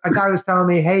 a guy was telling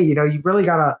me, hey, you really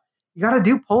gotta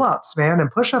do pull-ups, man,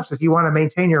 and push-ups if you want to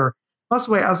maintain your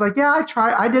muscle weight. I was like, yeah,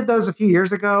 I did those a few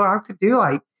years ago, and I could do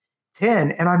like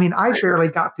 10, and I mean, I barely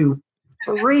got through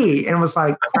 3, and was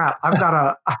like, crap, I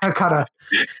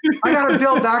gotta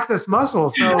build back this muscle.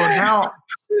 So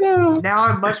now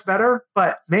I'm much better,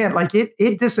 but man, like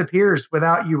it disappears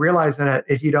without you realizing it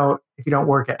if you don't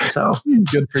work it. So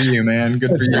good for you, man.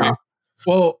 Good for you.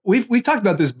 Well, we've talked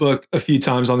about this book a few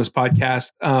times on this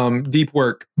podcast. Deep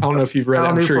Work. I don't know if you've read it.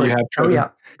 I'm sure you have. Trevor. Oh yeah,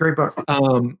 great book.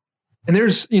 And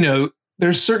there's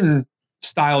certain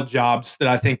style jobs that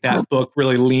I think that book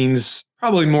really leans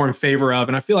probably more in favor of,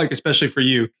 and I feel like especially for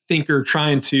you, thinker,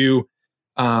 trying to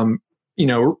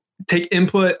take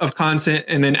input of content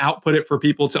and then output it for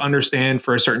people to understand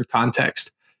for a certain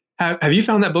context. Have you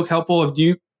found that book helpful? Have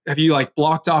you like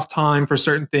blocked off time for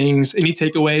certain things? Any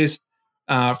takeaways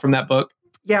from that book?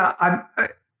 Yeah,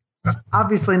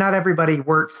 obviously not everybody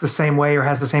works the same way or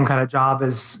has the same kind of job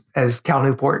as Cal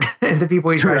Newport and the people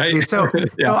he's trying to do. So,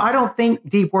 yeah. So I don't think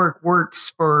Deep Work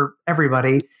works for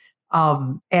everybody,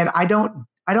 and I don't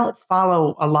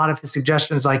follow a lot of his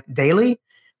suggestions like daily.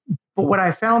 But what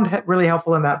I found really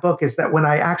helpful in that book is that when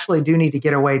I actually do need to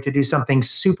get away to do something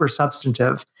super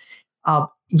substantive, I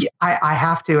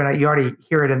have to, and you already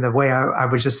hear it in the way I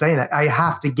was just saying that, I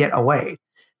have to get away.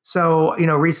 So,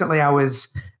 recently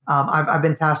I've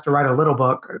been tasked to write a little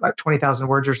book, like 20,000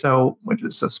 words or so, which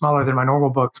is so smaller than my normal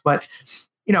books. But,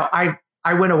 I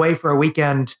went away for a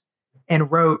weekend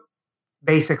and wrote,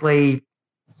 basically,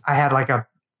 I had like a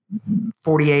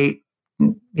 48,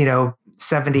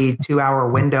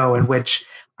 72-hour window in which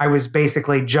I was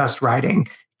basically just writing,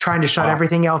 trying to shut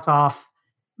everything else off,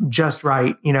 just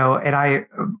write, and I,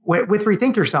 with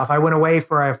Rethink Yourself, I went away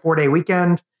for a 4-day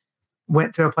weekend,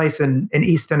 went to a place in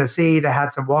East Tennessee that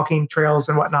had some walking trails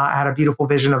and whatnot. I had a beautiful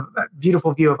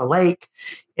view of a lake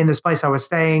in this place I was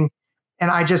staying. And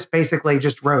I just basically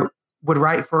just would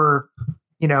write for,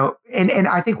 and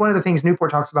I think one of the things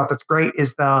Newport talks about that's great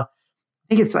is I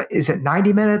think is it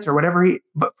 90 minutes or whatever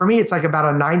but for me, it's like about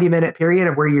a 90-minute period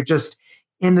of where you're just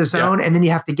in the zone, and then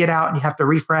you have to get out and you have to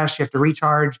refresh, you have to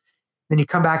recharge, then you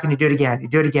come back and you do it again, you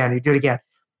do it again.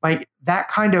 Like that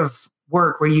kind of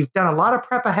work where you've done a lot of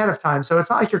prep ahead of time. So it's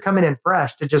not like you're coming in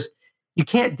fresh you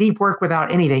can't deep work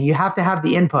without anything. You have to have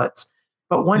the inputs.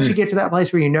 But once you get to that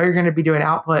place where you're going to be doing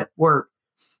output work,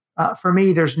 for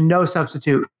me, there's no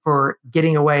substitute for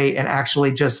getting away and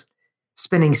actually just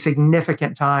spending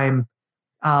significant time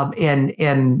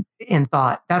in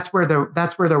thought. That's where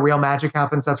the real magic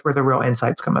happens. That's where the real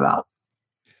insights come about.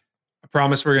 I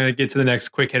promise we're going to get to the next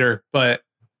quick hitter, but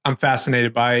I'm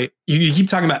fascinated by you keep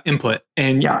talking about input,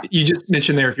 and you just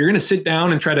mentioned there, if you're going to sit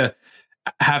down and try to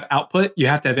have output, you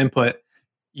have to have input.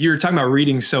 You're talking about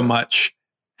reading so much.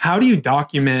 How do you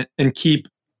document and keep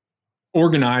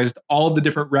organized all of the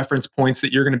different reference points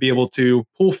that you're going to be able to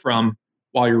pull from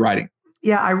while you're writing?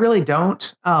 Yeah, I really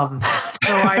don't. So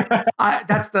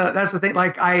that's the thing.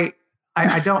 Like I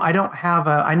don't have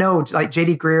I know like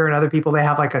JD Greer and other people, they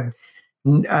have like an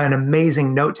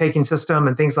amazing note-taking system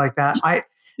and things like that. I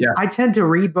tend to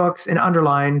read books and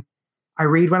underline. I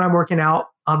read when I'm working out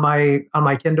on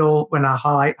my Kindle when I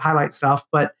highlight stuff,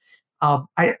 but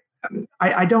I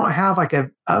don't have like a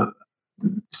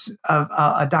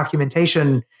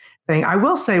documentation thing. I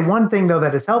will say one thing though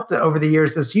that has helped over the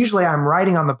years is usually I'm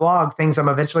writing on the blog things I'm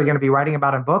eventually going to be writing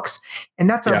about in books, and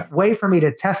that's a way for me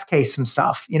to test case some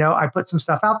stuff. I put some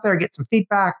stuff out there, get some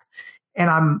feedback,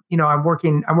 and I'm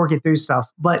working through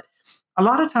stuff. But a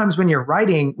lot of times when you're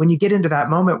writing, when you get into that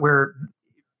moment where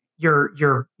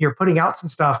you're putting out some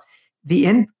stuff,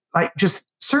 like just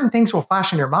certain things will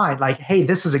flash in your mind, like, hey,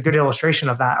 this is a good illustration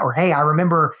of that, or hey, I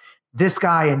remember this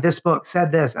guy in this book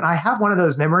said this. And I have one of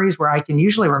those memories where I can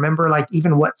usually remember like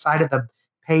even what side of the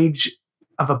page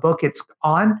of a book it's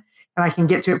on, and I can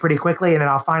get to it pretty quickly, and then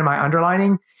I'll find my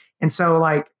underlining. And so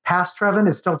like past Trevin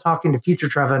is still talking to future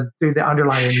Trevin through the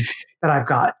underlining that I've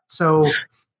got. So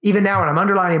even now when I'm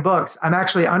underlining books, I'm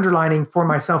actually underlining for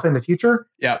myself in the future,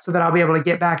 so that I'll be able to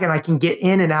get back and I can get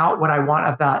in and out what I want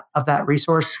of that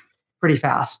resource pretty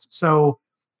fast. So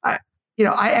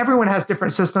everyone has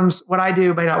different systems. What I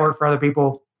do may not work for other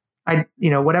people.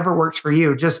 whatever works for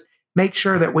you. Just make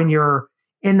sure that when you're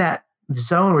in that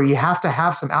zone where you have to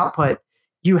have some output,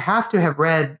 you have to have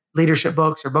read leadership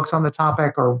books or books on the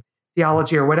topic or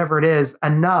theology or whatever it is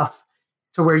enough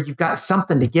to where you've got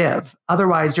something to give.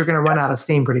 Otherwise, you're going to run out of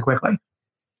steam pretty quickly.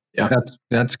 Yeah,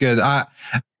 that's good.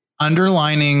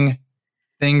 Underlining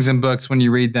things in books when you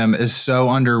read them is so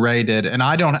underrated, and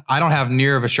I don't have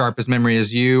near of a sharp as memory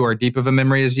as you or deep of a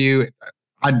memory as you.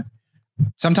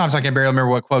 Sometimes I can barely remember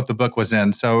what quote the book was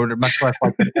in, so much less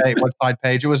like what side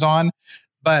page it was on.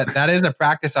 But that is a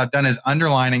practice I've done, is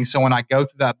underlining. So when I go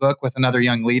through that book with another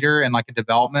young leader in like a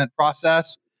development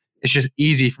process, it's just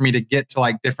easy for me to get to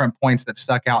like different points that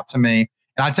stuck out to me.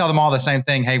 And I tell them all the same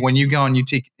thing. Hey, when you go and you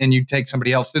take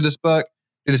somebody else through this book,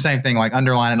 do the same thing, like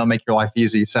underline it, it'll make your life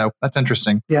easy. So that's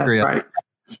interesting. Yeah, right.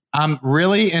 I'm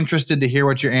really interested to hear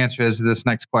what your answer is to this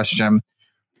next question.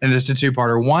 And it's a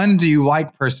two-parter. One, do you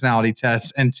like personality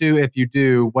tests? And two, if you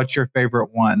do, what's your favorite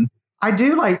one? I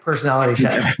do like personality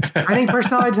tests. I think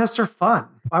personality tests are fun.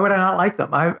 Why would I not like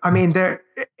them? I mean,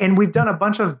 and we've done a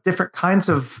bunch of different kinds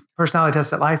of personality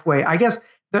tests at Lifeway. I guess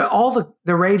the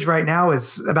rage right now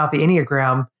is about the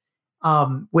Enneagram,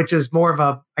 which is more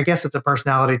of I guess it's a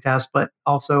personality test, but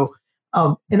also,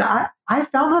 and I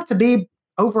found that to be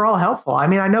overall helpful. I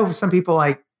mean, I know some people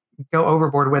like go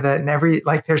overboard with it, and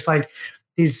there's like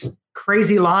these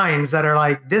crazy lines that are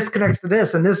like, this connects to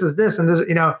this, and this is this, and this,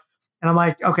 and I'm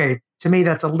like, okay, to me,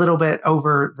 that's a little bit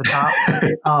over the top.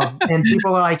 And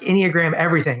people are like, Enneagram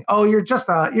everything. Oh, you're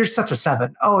such a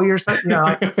 7. Oh, you're such,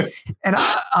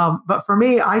 but for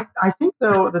me, I think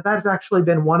though that has actually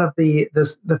been one of the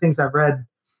things I've read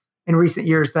in recent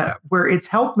years where it's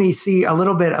helped me see a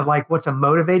little bit of like what's a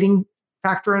motivating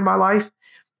factor in my life.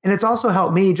 And it's also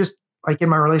helped me just like in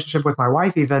my relationship with my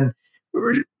wife, even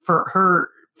for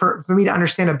me to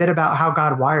understand a bit about how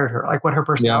God wired her, like what her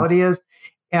personality is.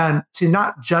 And to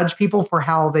not judge people for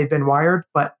how they've been wired,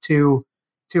 but to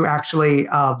actually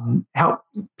help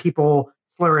people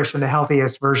flourish in the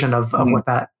healthiest version of what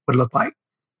that would look like.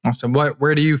 Awesome.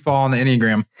 Where do you fall on the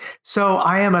Enneagram? So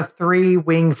I am a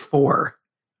 3-wing 4.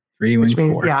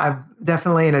 3-wing 4. Yeah, I'm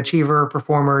definitely an achiever,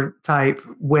 performer type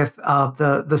with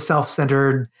the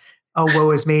self-centered, oh,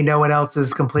 woe is me, no one else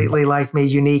is completely like me,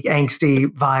 unique, angsty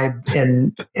vibe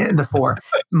in the 4.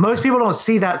 Most people don't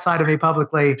see that side of me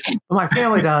publicly, but my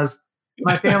family does.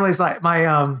 My family's like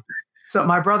so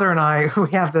my brother and I,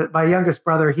 we have my youngest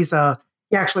brother, he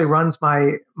actually runs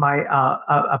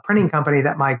a printing company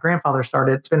that my grandfather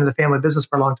started. It's been in the family business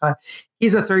for a long time.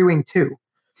 He's a 3-wing 2.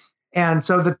 And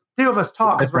so the two of us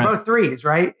talk because we're both 3s,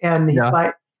 right? And he's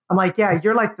like, I'm like, yeah,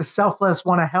 you're like the selfless,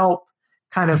 want to help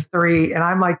kind of 3, and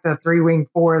I'm like the 3-wing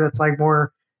 4 that's like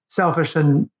more selfish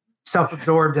and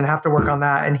self-absorbed and have to work on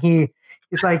that. And he's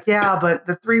like, yeah, but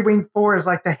the 3-wing 4 is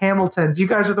like the Hamiltons. You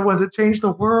guys are the ones that changed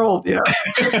the world,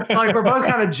 Like we're both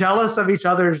kind of jealous of each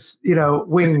other's,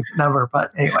 wing number.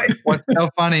 But anyway, what's so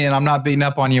funny, and I'm not beating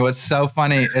up on you. What's so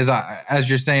funny is as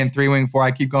you're saying 3-wing 4,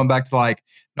 I keep going back to like,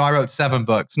 no, I wrote 7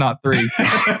 books, not 3.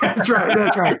 That's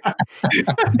right.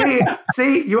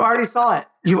 See, you already saw it.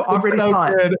 You already saw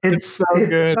it. It's so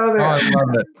good. So I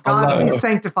love it. God, please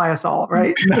sanctify us all,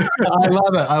 right? I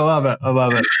love it.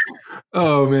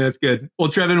 Oh, man, that's good. Well,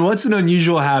 Trevin, what's an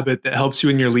unusual habit that helps you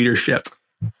in your leadership?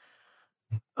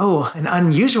 Oh, an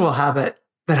unusual habit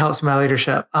that helps my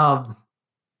leadership. Okay,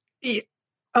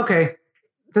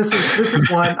 this is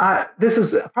one. This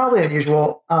is probably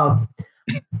unusual.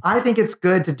 I think it's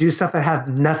good to do stuff that have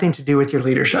nothing to do with your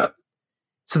leadership,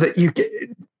 so that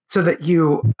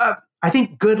you. I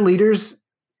think good leaders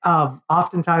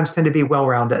oftentimes tend to be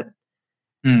well-rounded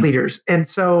leaders, and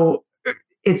so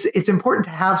it's important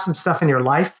to have some stuff in your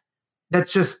life that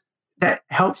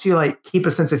helps you like keep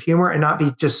a sense of humor and not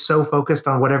be just so focused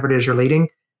on whatever it is you're leading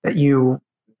that you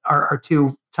are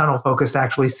too tunnel focused to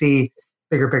actually see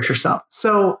bigger picture stuff.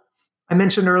 So I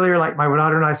mentioned earlier, like my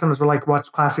daughter and I sometimes will like watch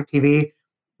classic TV.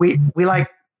 We like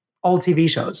old TV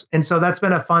shows. And so that's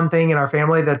been a fun thing in our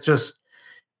family that's just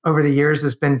over the years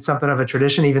has been something of a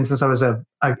tradition, even since I was a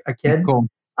kid. Cool.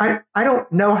 I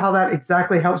don't know how that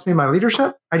exactly helps me in my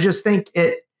leadership. I just think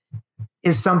it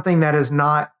is something that is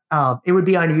not, it would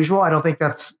be unusual. I don't think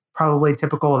that's probably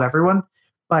typical of everyone,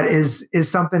 but is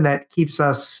something that keeps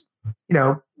us,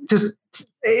 just,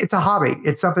 it's a hobby.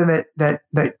 It's something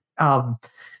that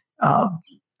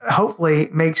hopefully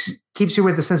keeps you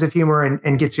with a sense of humor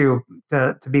and gets you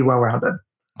to be well-rounded.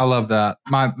 I love that.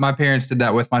 My parents did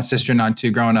that with my sister and I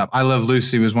too growing up. I Love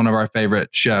Lucy was one of our favorite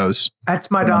shows. That's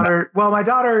my daughter. Well, my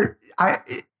daughter, I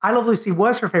Love Lucy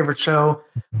was her favorite show,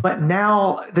 but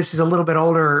now that she's a little bit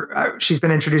older, she's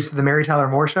been introduced to the Mary Tyler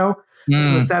Moore Show.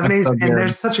 in the 70s. So And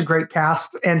there's such a great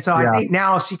cast. And so I think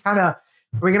now she kind of,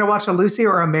 are we going to watch a Lucy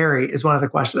or a Mary is one of the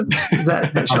questions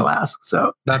that she'll ask.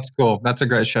 So that's cool. That's a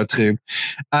great show too.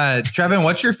 Trevin,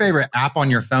 what's your favorite app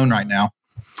on your phone right now?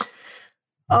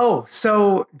 Oh,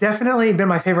 so definitely been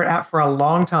my favorite app for a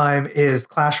long time is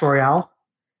Clash Royale.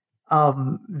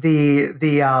 The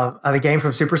game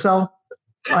from Supercell.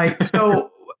 Like,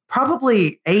 so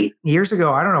probably 8 years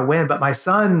ago, I don't know when, but my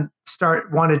son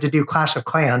wanted to do Clash of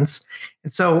Clans.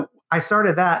 And so I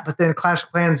started that, but then Clash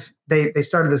of Clans, they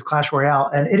started this Clash Royale,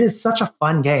 and it is such a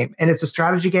fun game. And it's a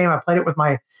strategy game. I played it with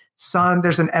my son.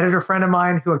 There's an editor friend of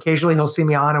mine who occasionally he'll see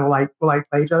me on and we'll play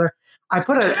each other. I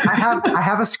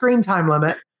have a screen time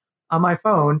limit on my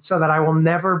phone so that I will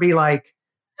never be like,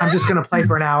 I'm just going to play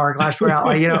for an hour Clash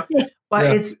Royale, but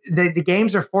it's the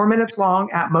games are 4 minutes long,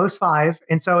 at most 5.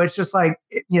 And so it's just like,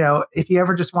 if you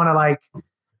ever just want to like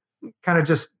kind of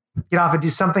just get off and do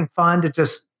something fun to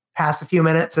just pass a few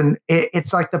minutes, and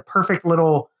it's like the perfect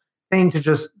little thing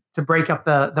to break up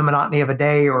the monotony of a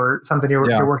day or something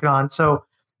you're working on. So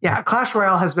yeah, Clash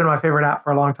Royale has been my favorite app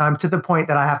for a long time, to the point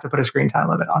that I have to put a screen time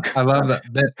limit on. I love that.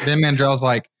 Ben Mandrell's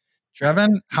like,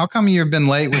 Trevin, how come you've been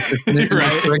late with the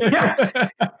right? Yeah.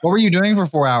 What were you doing for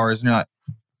 4 hours? And you're like,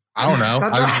 I don't know.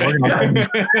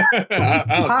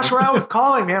 Clash Royale was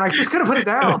calling, man. I just couldn't put it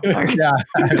down. Yeah,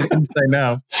 I didn't say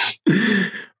no.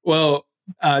 Well,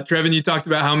 Trevin, you talked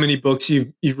about how many books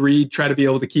you've read, try to be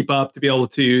able to keep up,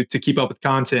 to keep up with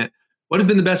content. What has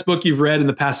been the best book you've read in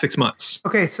the past 6 months?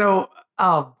 Okay, so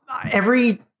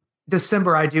every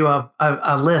December I do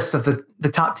a list of the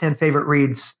top 10 favorite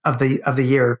reads of the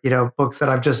year. Books that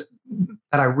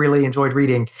I really enjoyed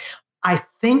reading. I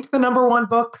think the number one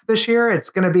book this year,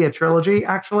 it's going to be a trilogy.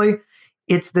 Actually,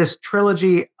 it's this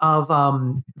trilogy of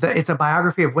it's a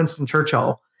biography of Winston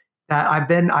Churchill that I've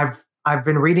been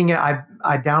reading it. I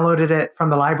downloaded it from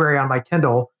the library on my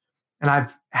Kindle, and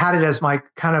I've had it as my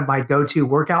go-to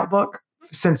workout book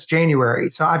since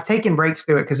January. So I've taken breaks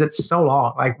through it because it's so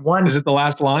long. Is it The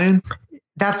Last Lion?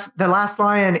 That's The Last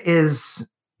Lion is,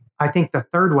 I think, the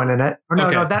third one in it. Or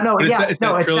it's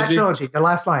that trilogy, The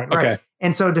Last Lion. Okay. Right.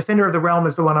 And so Defender of the Realm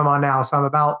is the one I'm on now. So I'm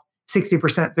about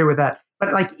 60% through with that.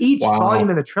 But like each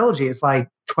volume in the trilogy is like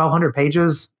 1,200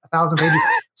 pages, 1,000 pages.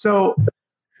 So,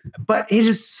 but it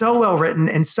is so well written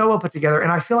and so well put together.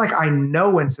 And I feel like I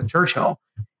know Winston Churchill.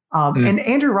 And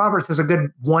Andrew Roberts has a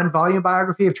good 1-volume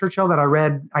biography of Churchill that I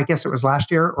read, I guess it was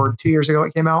last year or 2 years ago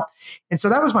it came out. And so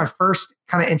that was my first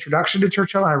kind of introduction to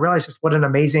Churchill. And I realized just what an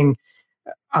amazing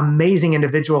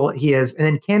individual he is. And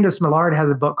then Candace Millard has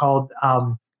a book called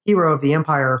Hero of the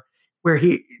Empire, where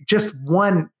he just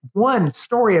one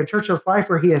story of Churchill's life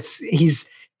where he's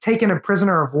taken a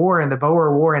prisoner of war in the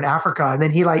Boer War in Africa. And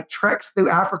then he like treks through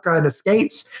Africa and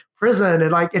escapes prison.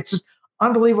 And like, it's just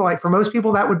unbelievable. Like for most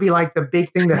people, that would be like the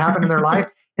big thing that happened in their life.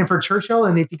 And for Churchill,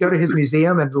 and if you go to his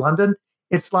museum in London,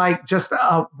 it's like just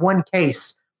one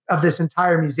case of this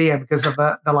entire museum because of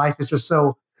the life is just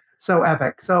so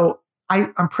epic. So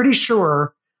I'm pretty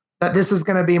sure that this is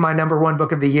going to be my number one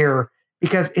book of the year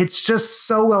because it's just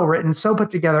so well written, so put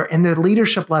together, and the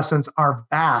leadership lessons are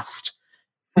vast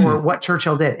for what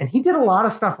Churchill did. And he did a lot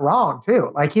of stuff wrong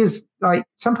too. Like he's like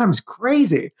sometimes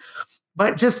crazy,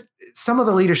 but just some of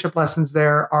the leadership lessons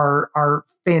there are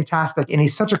fantastic. And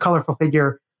he's such a colorful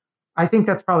figure. I think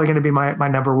that's probably going to be my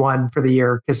number one for the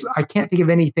year because I can't think of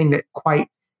anything that quite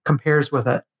compares with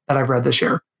it that I've read this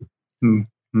year.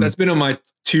 That's been on my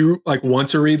want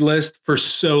to read list for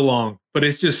so long, but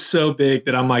it's just so big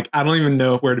that I'm like, I don't even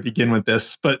know where to begin with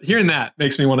this. But hearing that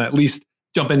makes me want to at least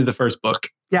jump into the first book.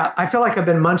 Yeah, I feel like I've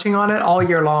been munching on it all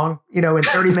year long, in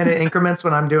 30-minute increments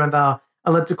when I'm doing the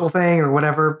elliptical thing or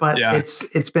whatever. But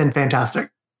it's been fantastic.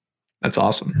 That's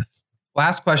awesome.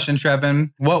 Last question,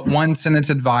 Trevin. What one sentence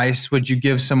advice would you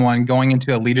give someone going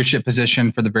into a leadership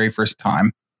position for the very first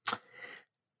time?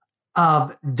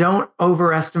 Don't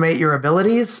overestimate your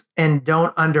abilities and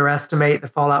don't underestimate the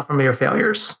fallout from your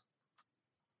failures.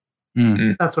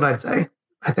 That's what I'd say.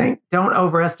 I think don't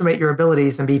overestimate your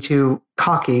abilities and be too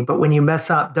cocky, but when you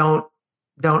mess up, don't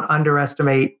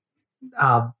underestimate.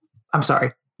 I'm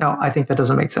sorry. No, I think that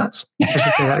doesn't make sense. I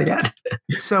should say that again.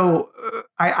 So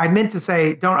I meant to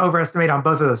say don't overestimate on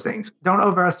both of those things. Don't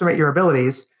overestimate your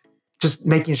abilities, just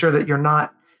making sure that you're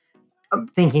not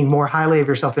thinking more highly of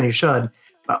yourself than you should.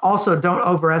 But also don't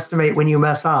overestimate when you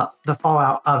mess up the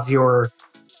fallout of your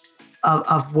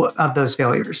of those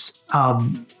failures.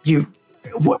 Every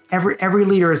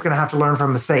leader is going to have to learn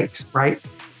from mistakes, right?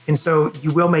 And so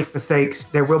you will make mistakes.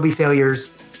 There will be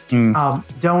failures.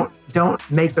 Don't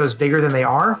make those bigger than they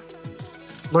are.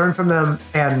 Learn from them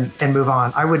and move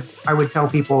on. I would tell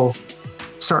people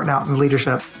starting out in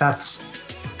leadership, that's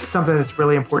something that's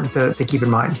really important to keep in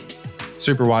mind.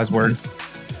 Super wise word.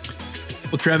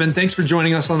 Well, Trevin, thanks for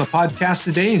joining us on the podcast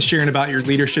today and sharing about your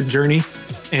leadership journey.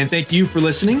 And thank you for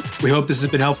listening. We hope this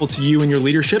has been helpful to you in your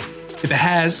leadership. If it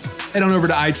has, head on over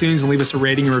to iTunes and leave us a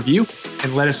rating and review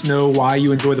and let us know why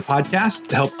you enjoy the podcast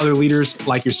to help other leaders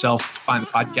like yourself find the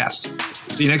podcast.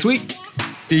 See you next week.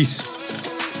 Peace.